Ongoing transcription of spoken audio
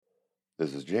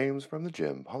This is James from the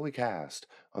Gym Polycast.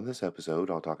 On this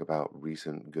episode, I'll talk about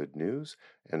recent good news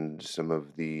and some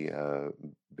of the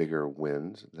bigger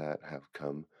wins that have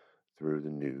come through the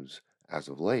news as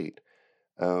of late.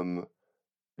 Um,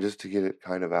 just to get it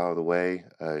kind of out of the way,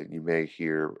 you may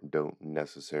hear don't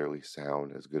necessarily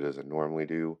sound as good as I normally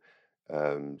do.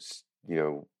 You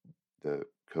know, the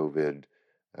COVID,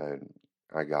 uh,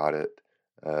 I got it.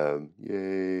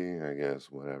 Yay, I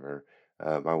guess, whatever.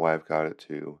 My wife got it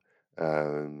too.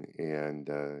 And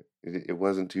it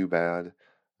wasn't too bad.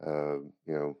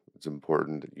 It's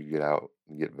important that you get out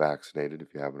and get vaccinated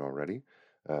if you haven't already.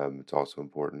 It's also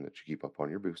important that you keep up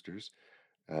on your boosters.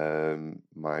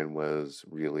 Mine was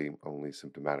really only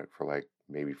symptomatic for like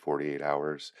maybe 48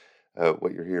 hours.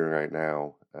 What you're hearing right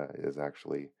now is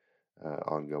actually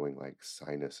ongoing like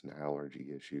sinus and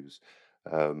allergy issues.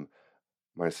 Um,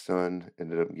 my son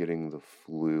ended up getting the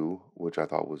flu, which I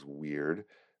thought was weird.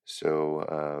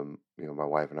 So, my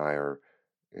wife and I are,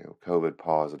 COVID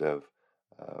positive.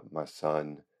 My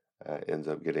son ends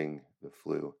up getting the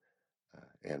flu,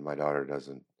 and my daughter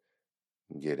doesn't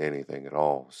get anything at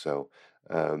all. So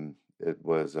it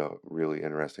was really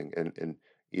interesting. And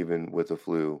even with the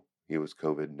flu, he was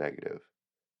COVID negative.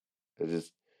 It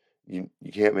just you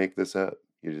can't make this up.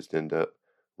 You just end up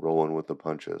rolling with the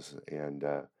punches. And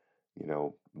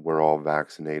we're all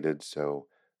vaccinated, so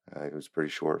it was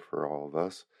pretty short for all of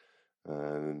us.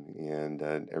 And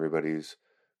everybody's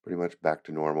pretty much back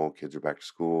to normal. Kids are back to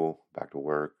school, back to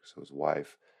work. So his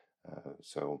wife.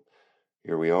 So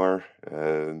here we are,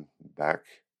 back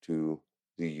to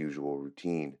the usual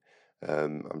routine.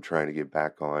 I'm trying to get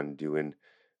back on doing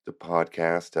the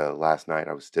podcast. Last night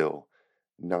I was still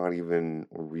not even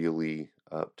really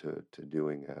up to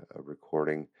doing a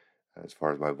recording as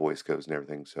far as my voice goes and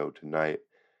everything. So tonight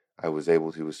I was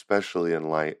able to, especially in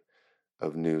light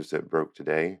of news that broke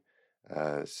today.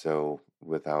 So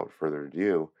without further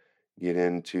ado, get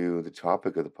into the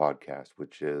topic of the podcast,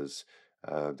 which is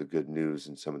the good news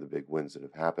and some of the big wins that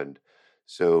have happened.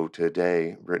 So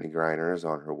today, Brittany Griner is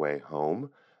on her way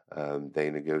home. They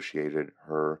negotiated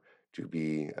her to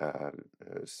be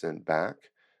sent back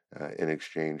in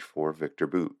exchange for Victor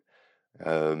Boot.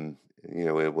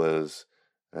 It was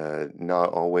not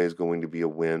always going to be a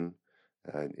win.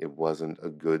 It wasn't a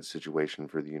good situation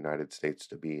for the United States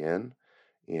to be in.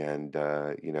 And,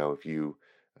 if you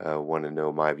want to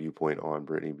know my viewpoint on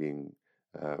Brittany being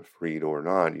freed or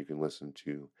not, you can listen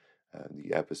to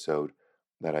the episode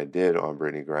that I did on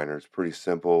Brittany Griner. It's pretty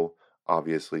simple.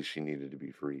 Obviously, she needed to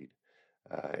be freed,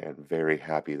 and very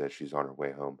happy that she's on her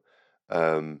way home.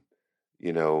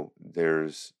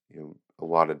 There's a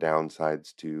lot of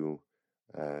downsides to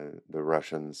the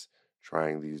Russians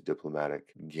trying these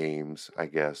diplomatic games, I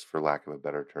guess, for lack of a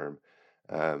better term,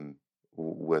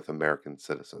 with American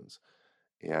citizens.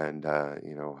 And,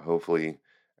 hopefully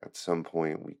at some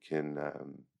point we can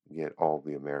get all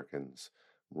the Americans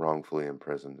wrongfully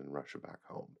imprisoned in Russia back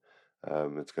home.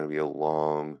 It's going to be a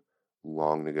long,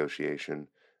 long negotiation,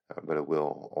 but it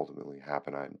will ultimately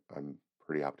happen. I'm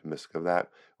pretty optimistic of that,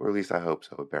 or at least I hope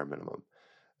so, at bare minimum.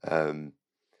 Um,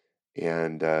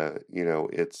 and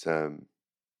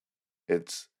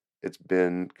it's it's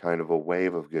been kind of a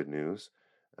wave of good news.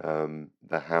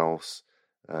 The House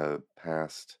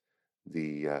passed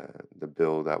the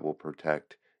bill that will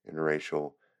protect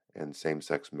interracial and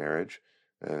same-sex marriage.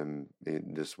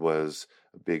 This was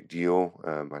a big deal.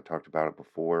 I talked about it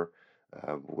before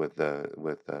with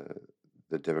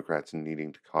the Democrats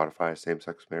needing to codify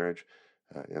same-sex marriage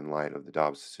in light of the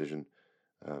Dobbs decision,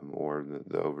 or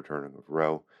the overturning of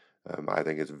Roe. I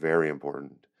think it's very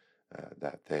important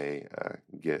that they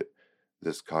get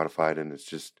this codified, and it's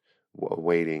just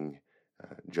awaiting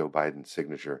Joe Biden's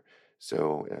signature.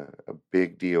 So a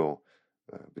big deal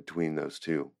between those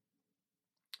two.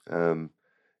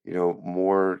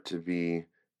 More to be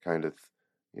kind of,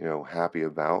 happy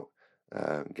about.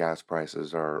 Gas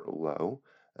prices are low.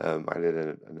 I did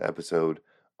an episode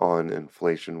on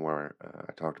inflation where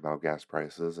I talked about gas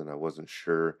prices, and I wasn't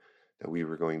sure that we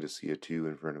were going to see a two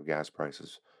in front of gas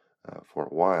prices for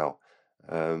a while.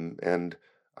 And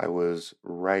I was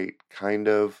right, kind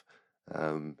of.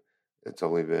 Um, it's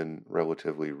only been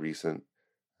relatively recent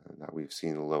that we've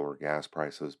seen lower gas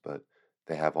prices, but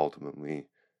they have ultimately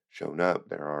shown up.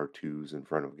 There are twos in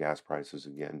front of gas prices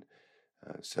again.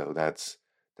 So that's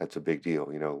a big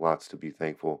deal. Lots to be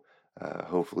thankful.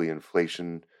 Hopefully,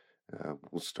 inflation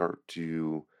will start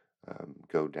to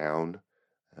go down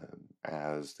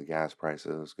as the gas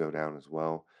prices go down as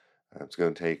well. It's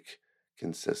going to take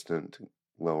consistent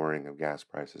lowering of gas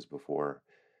prices before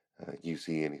you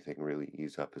see anything really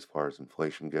ease up as far as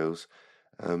inflation goes.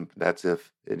 That's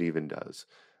if it even does.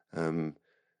 Um,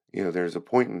 there's a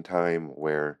point in time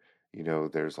where,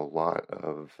 there's a lot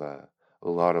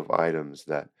of items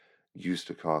that used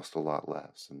to cost a lot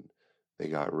less, and they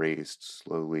got raised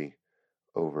slowly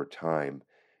over time.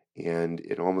 And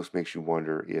it almost makes you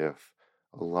wonder if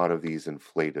a lot of these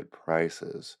inflated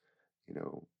prices,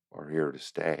 are here to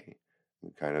stay.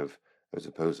 And kind of, as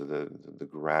opposed to the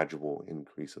gradual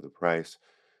increase of the price,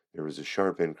 there was a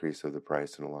sharp increase of the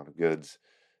price in a lot of goods,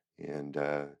 and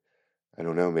I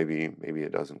don't know, maybe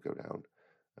it doesn't go down.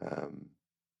 Um,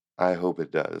 I hope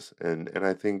it does, and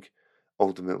I think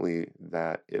ultimately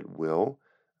that it will,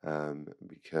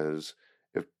 because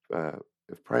if uh,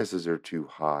 if prices are too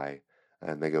high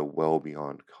and they go well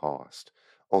beyond cost,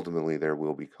 ultimately there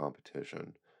will be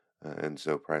competition, and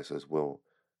so prices will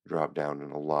drop down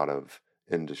in a lot of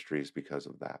industries because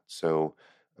of that. So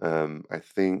I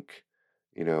think,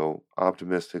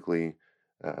 optimistically,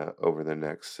 over the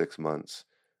next 6 months,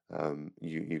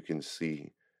 you can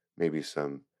see maybe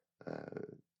some.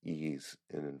 Ease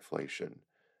in inflation.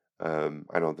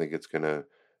 I don't think it's going to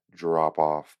drop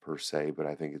off per se, but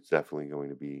I think it's definitely going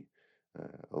to be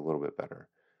a little bit better.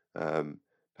 Um,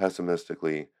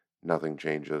 Pessimistically, nothing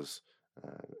changes,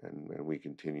 and we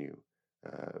continue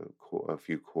a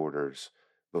few quarters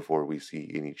before we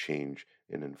see any change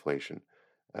in inflation.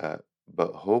 Uh,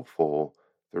 but hopeful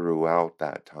throughout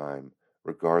that time,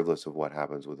 regardless of what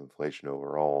happens with inflation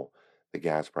overall, the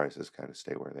gas prices kind of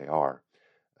stay where they are.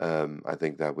 I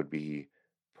think that would be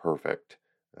perfect.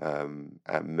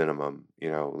 At minimum,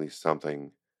 at least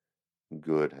something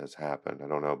good has happened. I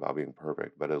don't know about being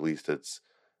perfect, but at least it's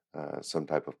some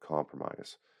type of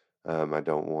compromise. I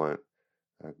don't want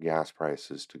gas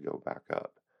prices to go back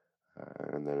up,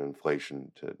 and then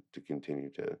inflation to continue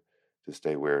to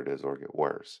stay where it is or get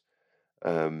worse.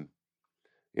 Um,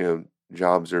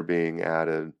 Jobs are being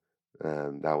added.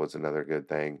 That was another good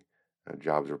thing.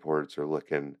 Jobs reports are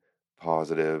looking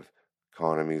positive.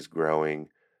 Economy's growing.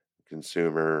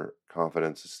 Consumer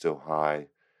confidence is still high.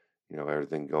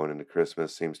 Everything going into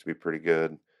Christmas seems to be pretty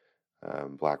good.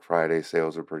 Black Friday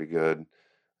sales are pretty good.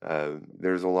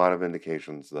 There's a lot of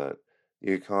indications that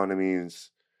the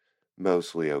economy's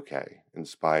mostly okay in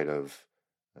spite of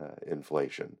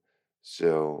inflation.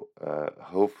 So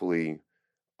hopefully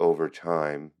over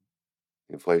time,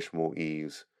 inflation will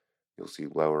ease. You'll see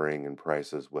lowering in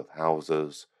prices with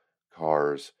houses,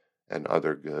 cars, and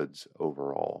other goods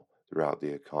overall throughout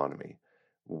the economy.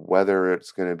 Whether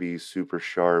it's going to be super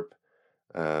sharp,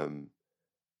 um,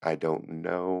 I don't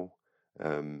know.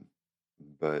 Um,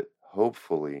 but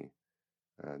hopefully,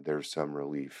 there's some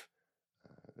relief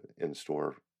in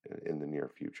store in the near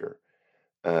future.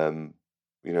 Um,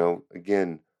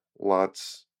 again,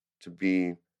 lots to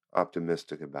be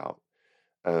optimistic about.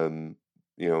 Um,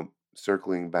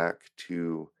 Circling back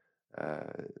to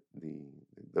uh, the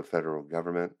the federal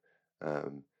government,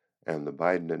 um, and the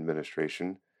Biden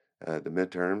administration, the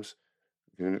midterms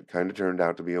kind of turned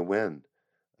out to be a win.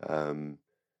 Um,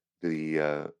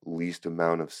 the least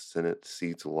amount of Senate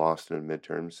seats lost in a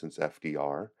midterm since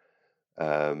FDR.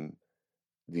 Um,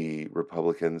 the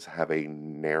Republicans have a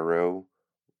narrow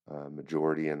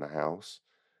majority in the House.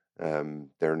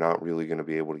 They're not really going to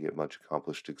be able to get much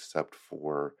accomplished except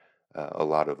for a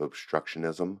lot of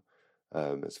obstructionism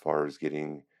as far as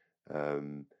getting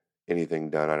um, anything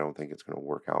done. I don't think it's going to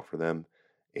work out for them.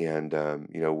 And,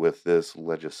 with this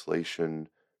legislation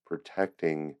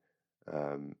protecting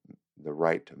um, the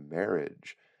right to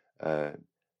marriage, uh,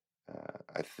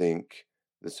 I think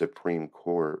the Supreme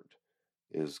Court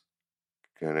is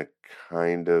going to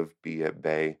kind of be at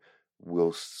bay.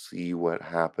 We'll see what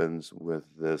happens with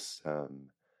this uh,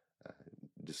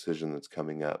 decision that's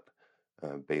coming up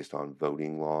based on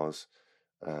voting laws.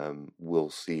 We'll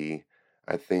see.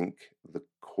 I think the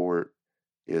court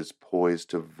is poised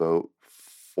to vote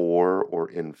for or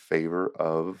in favor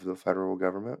of the federal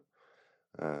government.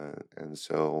 And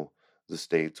so the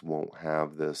states won't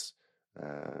have this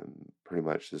pretty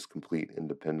much this complete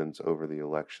independence over the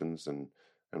elections and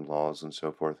laws and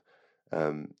so forth.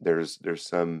 There's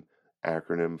some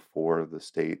acronym for the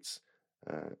states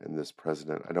and this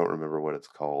president. I don't remember what it's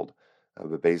called,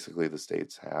 but basically the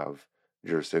states have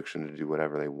jurisdiction to do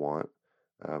whatever they want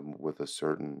with a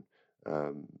certain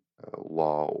um,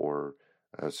 law or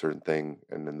a certain thing,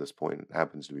 and in this point it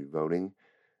happens to be voting.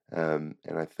 And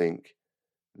I think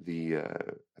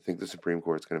the Supreme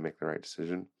Court is going to make the right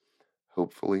decision.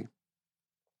 Hopefully,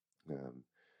 um,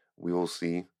 we will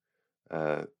see.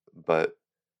 Uh, but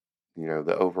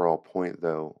the overall point,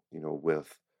 though,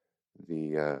 with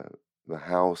the the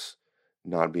House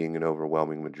not being an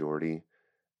overwhelming majority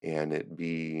and it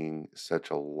being such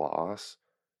a loss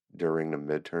during the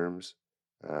midterms,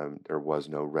 There was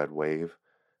no red wave.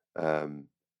 Um,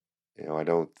 I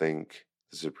don't think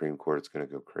the Supreme Court's going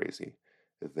to go crazy.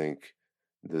 I think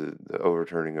the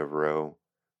overturning of Roe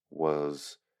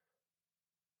was,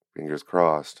 fingers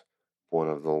crossed, one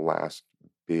of the last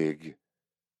big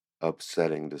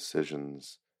upsetting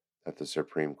decisions that the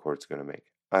Supreme Court's going to make.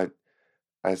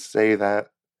 I say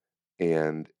that,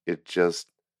 and it just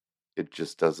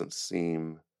doesn't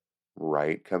seem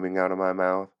right coming out of my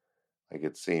mouth. Like,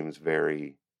 it seems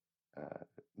very uh,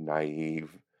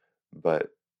 naive,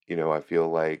 but I feel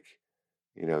like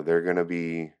they're going to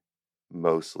be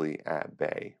mostly at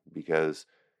bay because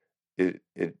it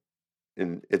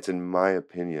and it's in my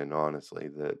opinion, honestly,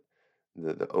 that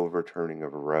the overturning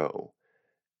of Roe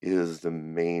is the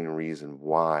main reason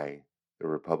why the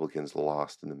Republicans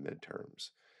lost in the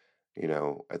midterms.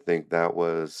 I think that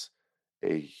was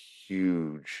a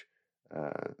huge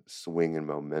swing in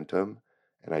momentum,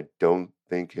 and I don't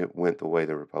think it went the way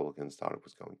the Republicans thought it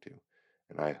was going to.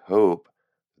 And I hope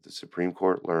that the Supreme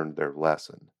Court learned their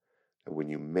lesson that when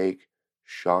you make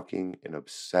shocking and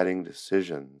upsetting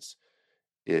decisions,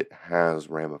 it has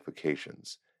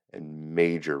ramifications and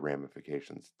major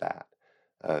ramifications. That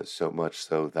so much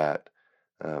so that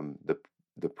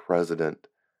the president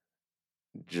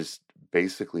just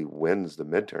basically wins the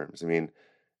midterms. I mean,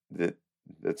 that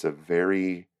that's a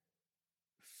very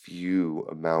few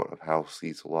amount of House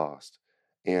seats lost,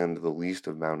 and the least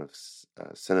amount of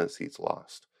Senate seats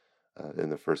lost in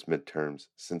the first midterms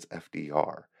since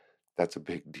FDR. That's a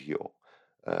big deal.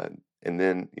 Uh, and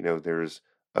then there's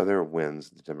other wins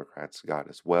the Democrats got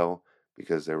as well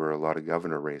because there were a lot of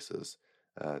governor races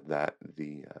that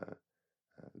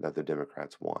the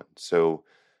Democrats won. So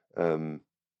um,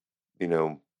 you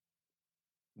know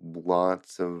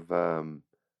lots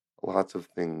of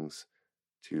things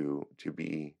to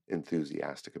be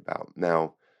enthusiastic about.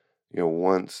 Now,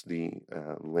 once the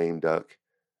lame duck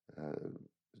uh,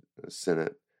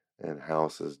 Senate and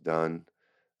House is done,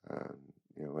 um,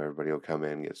 everybody will come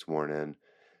in, get sworn in.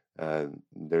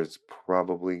 There's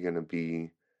probably going to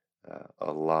be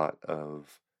a lot of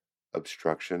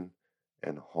obstruction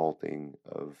and halting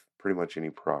of pretty much any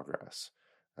progress.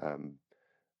 Um,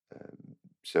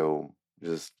 so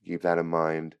just keep that in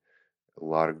mind. A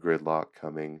lot of gridlock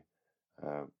coming,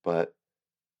 but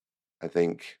I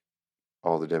think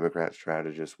all the Democrat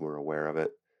strategists were aware of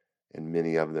it, and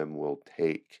many of them will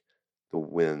take the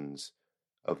wins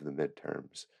of the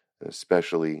midterms,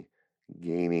 especially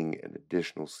gaining an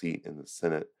additional seat in the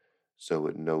Senate so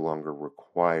it no longer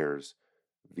requires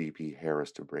VP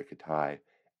Harris to break a tie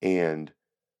and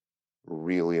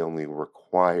really only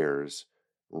requires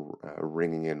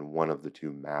ringing in one of the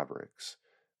two Mavericks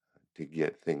to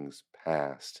get things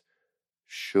passed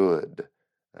should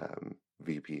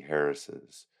VP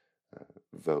Harris's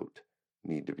vote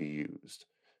need to be used.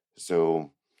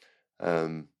 So,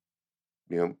 um,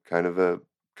 kind of a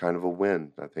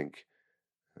win. I think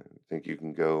you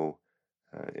can go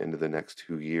into the next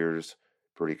 2 years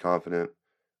pretty confident.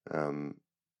 Um,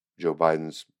 Joe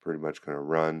Biden's pretty much going to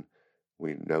run.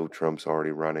 We know Trump's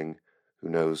already running. Who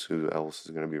knows who else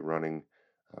is going to be running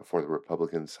for the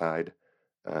Republican side?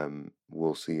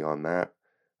 We'll see on that.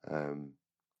 Um,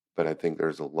 but I think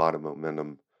there's a lot of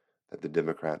momentum that the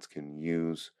Democrats can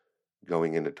use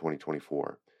going into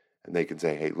 2024. And they can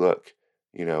say, hey, look,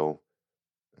 you know,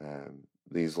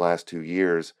 these last 2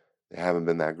 years, they haven't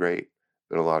been that great.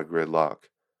 Been a lot of gridlock,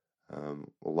 a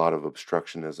lot of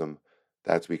obstructionism.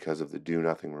 That's because of the do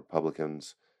nothing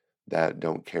Republicans that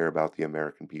don't care about the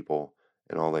American people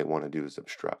and all they want to do is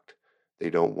obstruct. They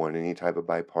don't want any type of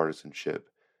bipartisanship,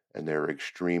 and their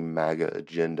extreme MAGA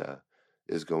agenda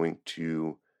is going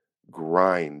to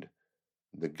grind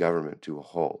the government to a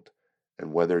halt.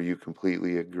 And whether you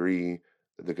completely agree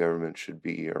that the government should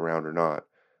be around or not,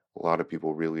 a lot of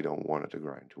people really don't want it to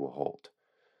grind to a halt.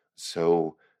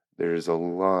 So there's a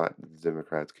lot that the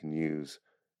Democrats can use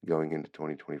going into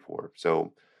 2024.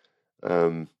 So,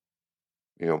 um,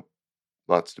 you know,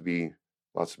 lots to be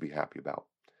happy about.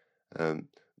 Um,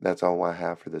 that's all I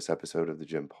have for this episode of the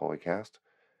Jim Polycast.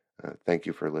 Thank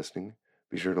you for listening.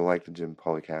 Be sure to like the Jim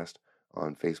Polycast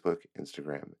on Facebook,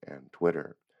 Instagram, and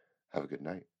Twitter. Have a good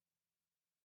night.